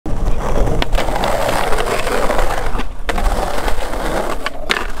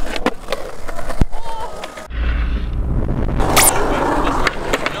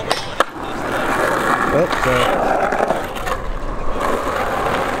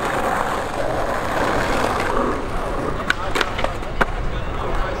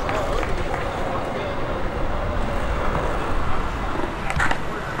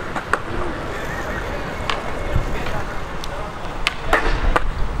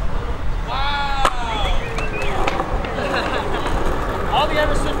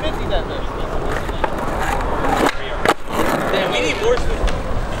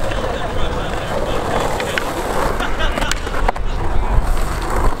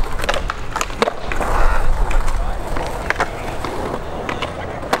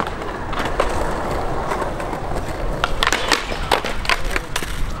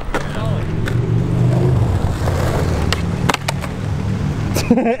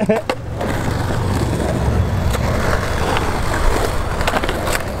Hey,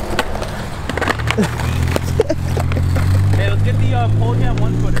 let's get the pole jam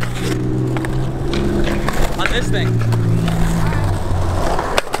 1-footer on this thing.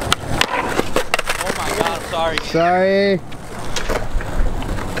 Oh my god, I'm sorry. Sorry.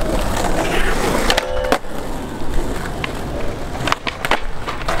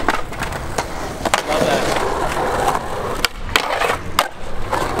 Love that.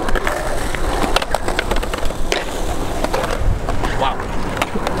 Wow.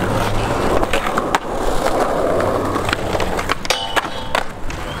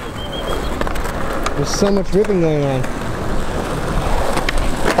 There's so much ripping going on.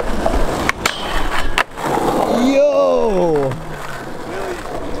 Yo!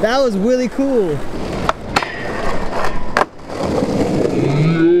 That was really cool.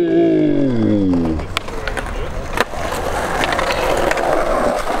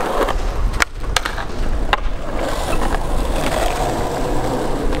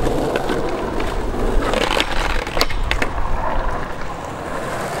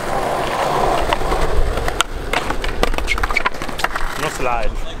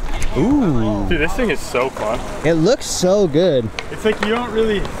 Slide. Ooh. Dude, this thing is so fun. It looks so good. It's like you don't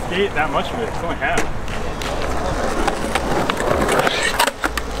really skate that much of it. It's only half.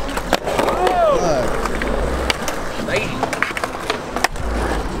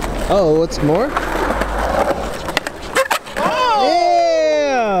 Oh, what's more?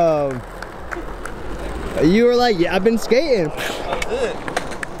 Oh! Damn! You were like, yeah, I've been skating. That was it.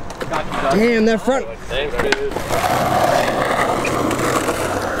 Damn, that front. Thanks, dude.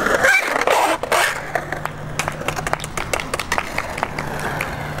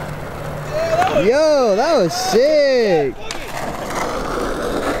 Yo, that was sick.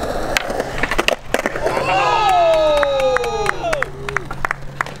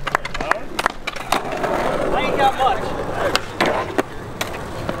 I ain't got much.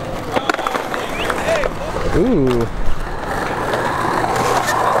 Ooh.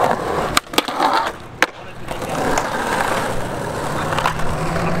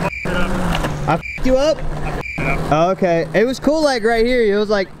 I f***ed you up? Oh, okay. It was cool like right here. It was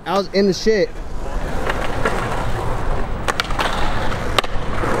like I was in the shit.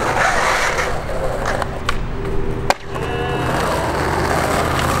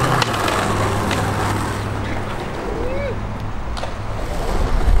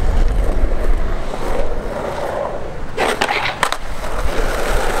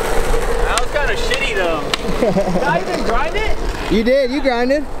 Did I even grind it? You did, you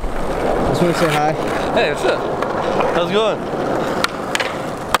grinded. Just want to say hi. Hey, what's up? How's it going?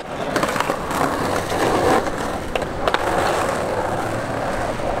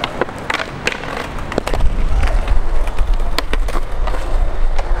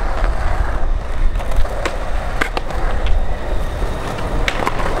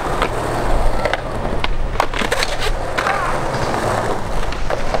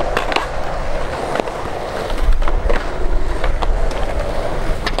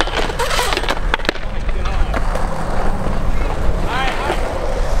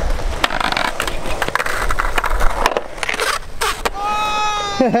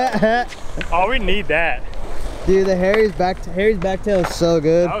 Oh, we need that. Dude, the Harry's backtail is so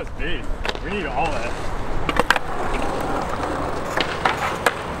good. That was big. We need all that.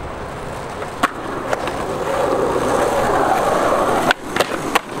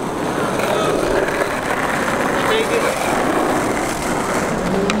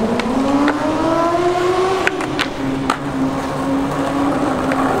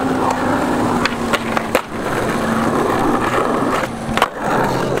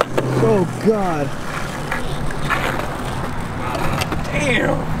 Oh God.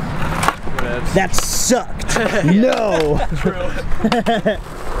 Damn. That sucked. No.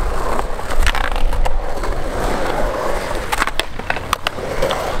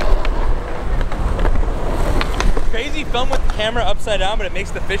 Crazy film with the camera upside down, but it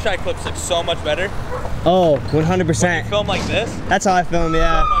makes the fisheye clips look so much better. Oh, 100%. When you film like this. That's how I film,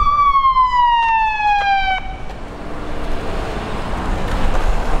 yeah.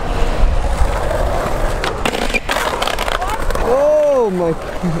 Oh my God.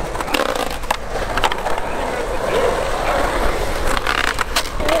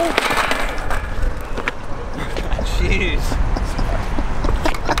 Jeez.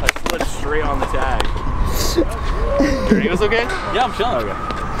 I slid straight on the tag. Your ankles okay? Yeah, I'm chilling. Okay.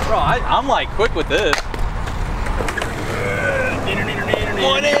 Bro, I'm like quick with this.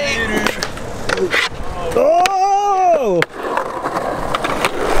 180. Oh!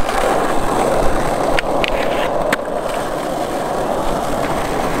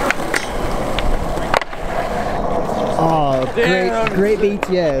 Great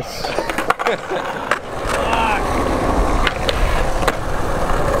BTS.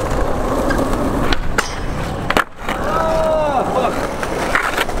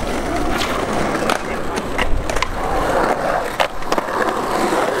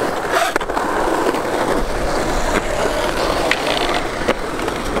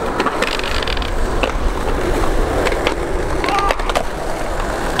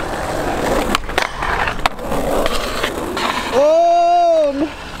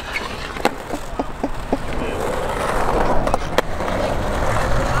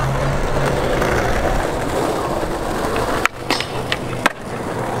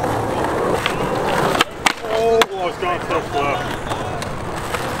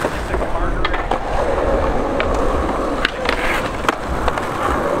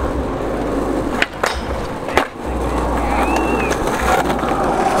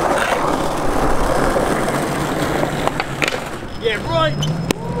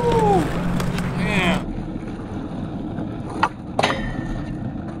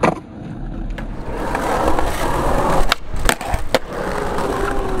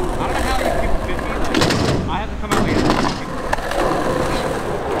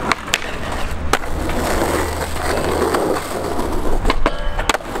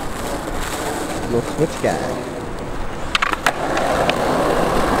 Switch guy.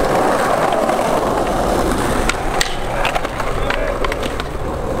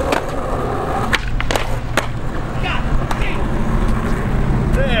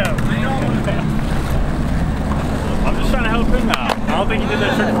 I'm just trying to help him now. I don't think he did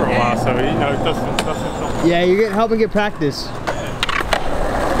that trick for a while, so you know, it doesn't. Yeah, you're helping get practice.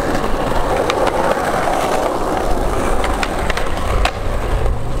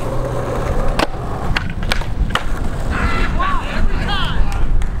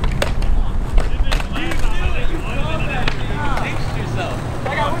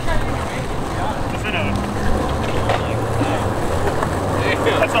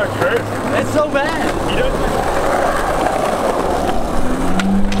 That's our curse. That's so bad. He doesn't.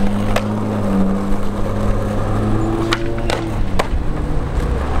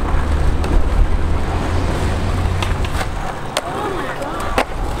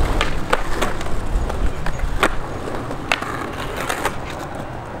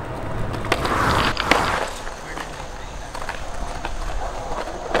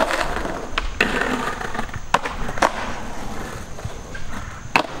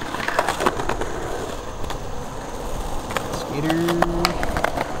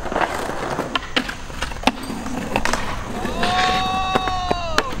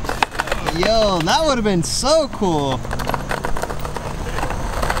 Yo, that would have been so cool.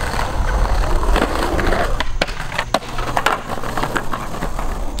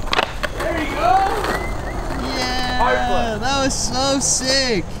 There you go. Yeah, that was so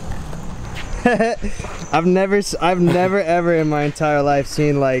sick. I've never ever in my entire life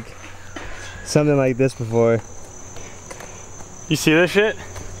seen like something like this before. You see this shit?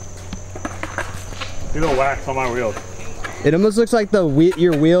 Look at the wax on my wheels. It almost looks like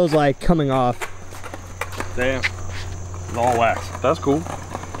your wheels like coming off. Damn. It's all wax. That's cool.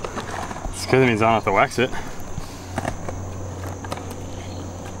 It's because it means I don't have to wax it.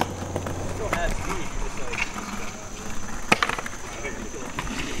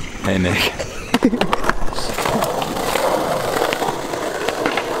 Hey, Nick.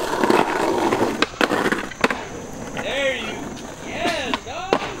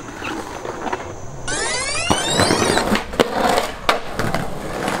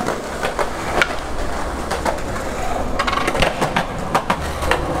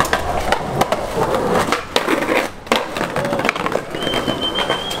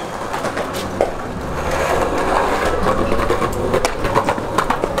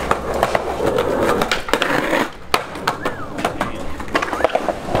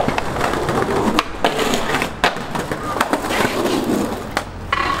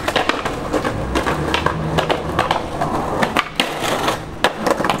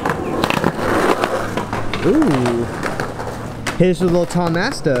 Ooh. Here's the little Tom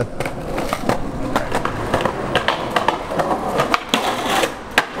Asta.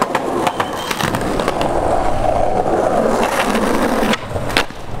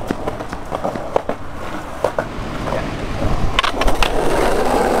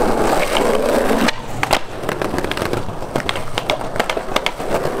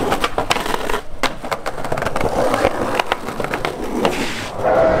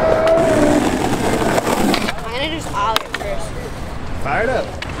 Fired up.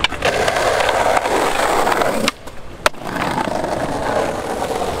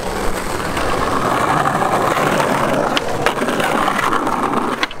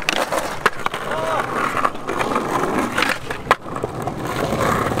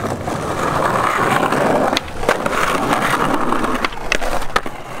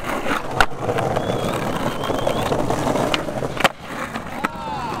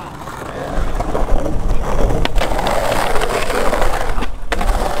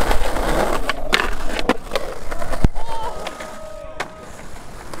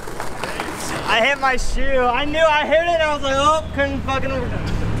 I hit my shoe. I knew I hit it and I was like, oh, couldn't fucking overcome.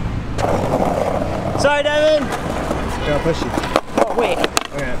 Sorry, Devin. Go, push it. Oh, wait.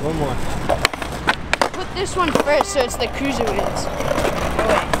 Okay, one more. Put this one first so it's the cruiser wheels. Oh,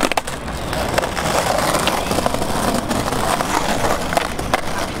 wait.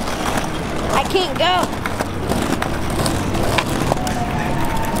 I can't go.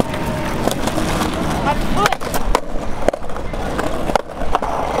 My foot.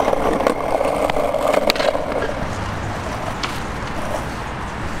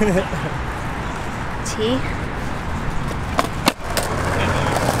 T.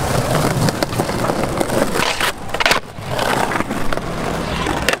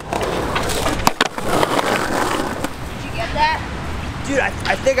 Dude,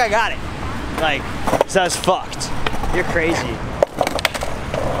 I think I got it. Like, so I was fucked. You're crazy.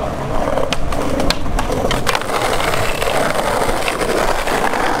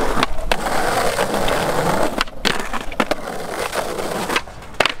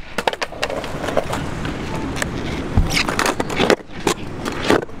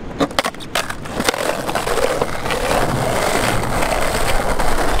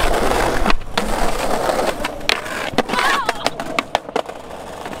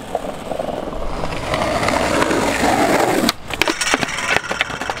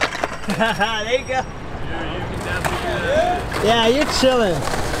 There you go. Yeah, you're chilling.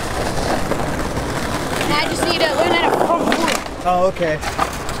 I just need to learn how to front board. Oh, okay.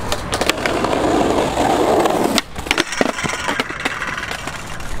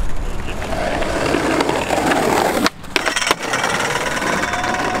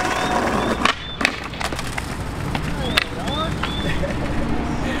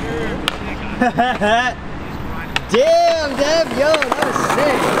 Damn, Dev, yo, that was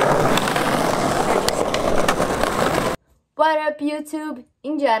sick. What up, YouTube?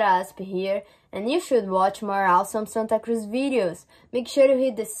 Asp here, and you should watch more awesome Santa Cruz videos. Make sure to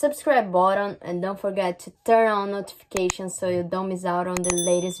hit the subscribe button and don't forget to turn on notifications so you don't miss out on the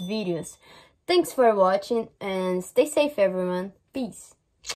latest videos. Thanks for watching and stay safe, everyone. Peace.